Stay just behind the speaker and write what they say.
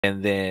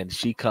And then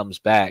she comes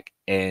back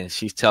and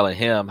she's telling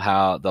him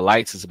how the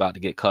lights is about to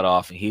get cut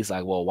off. And he's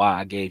like, well, why?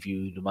 I gave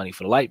you the money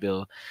for the light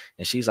bill.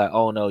 And she's like,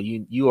 oh, no,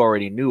 you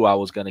already knew I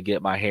was going to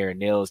get my hair and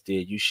nails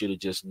did. You should have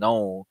just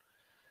known.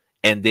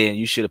 And then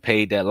you should have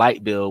paid that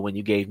light bill when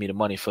you gave me the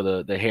money for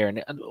the hair.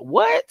 And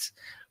what?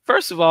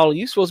 First of all,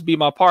 you're supposed to be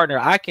my partner.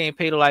 I can't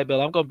pay the light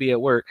bill. I'm going to be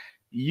at work.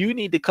 You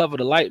need to cover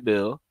the light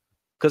bill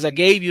because I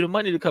gave you the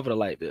money to cover the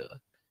light bill.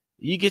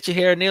 You get your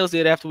hair and nails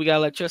did after we got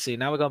electricity.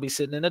 Now we're going to be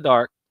sitting in the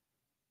dark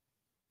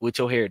with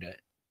your hair done.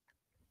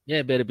 Yeah,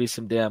 it better be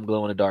some damn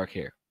glow in the dark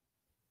hair.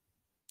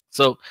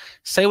 So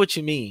say what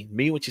you mean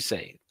what you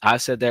say. I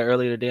said that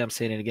earlier today. I'm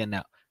saying it again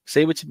now.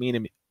 Say what you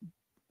mean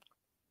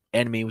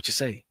and mean what you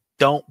say.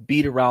 Don't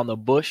beat around the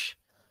bush.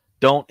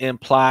 Don't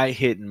imply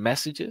hidden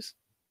messages.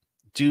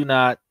 Do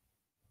not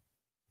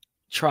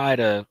try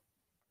to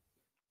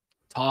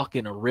talk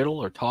in a riddle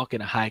or talk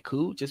in a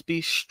haiku. Just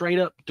be straight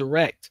up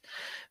direct.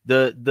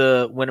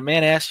 When a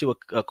man asks you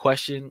a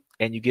question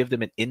and you give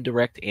them an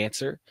indirect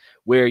answer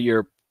where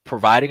you're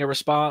providing a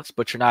response,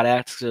 but you're not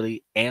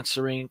actually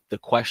answering the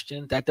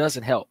question, that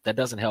doesn't help. That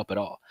doesn't help at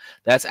all.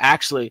 That's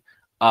actually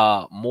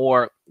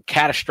more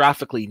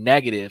catastrophically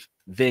negative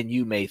than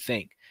you may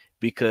think,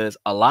 because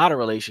a lot of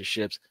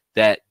relationships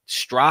that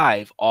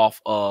strive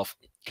off of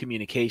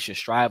communication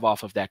strive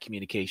off of that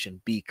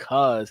communication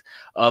because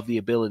of the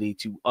ability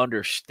to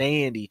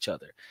understand each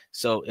other.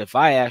 So if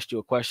I asked you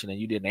a question and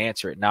you didn't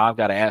answer it, now I've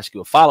got to ask you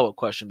a follow-up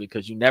question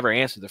because you never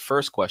answered the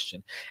first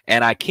question,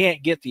 and I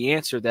can't get the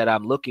answer that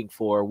I'm looking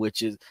for,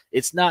 which is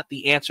it's not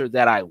the answer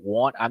that I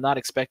want. I'm not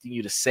expecting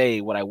you to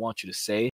say what I want you to say.